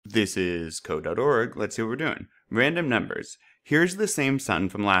This is code.org. Let's see what we're doing. Random numbers. Here's the same sun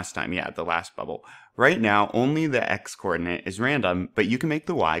from last time. Yeah, the last bubble. Right now, only the x coordinate is random, but you can make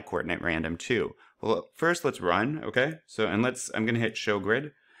the y coordinate random too. Well, first let's run, okay? I'm going to hit show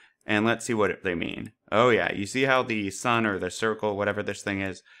grid, and let's see what they mean. Oh yeah, you see how the sun or the circle, whatever this thing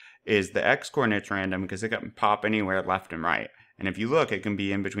is the x coordinates random because it can pop anywhere left and right. And if you look, it can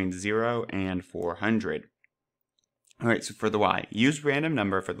be in between 0 and 400. All right, so for the y, use random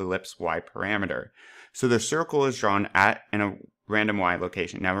number for the ellipse y parameter. So the circle is drawn in a random y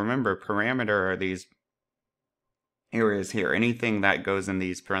location. Now remember, parameter are these areas here. Anything that goes in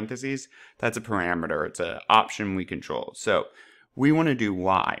these parentheses, that's a parameter. It's an option we control. So we want to do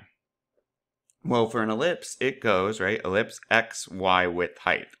y. Well, for an ellipse, it goes, right, ellipse x, y width,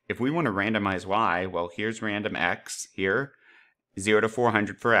 height. If we want to randomize y, well, here's random x here, 0 to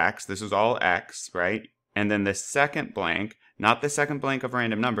 400 for x. This is all x, right? And then the second blank, not the second blank of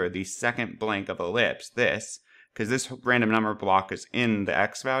random number, the second blank of ellipse, this, because this random number block is in the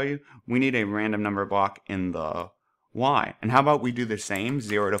x value, we need a random number block in the y. And how about we do the same,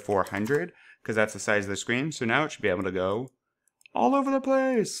 0 to 400, because that's the size of the screen. So now it should be able to go all over the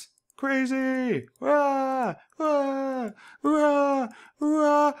place. Crazy! Rah, rah, rah,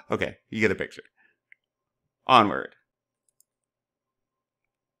 rah. Okay, you get the picture. Onward.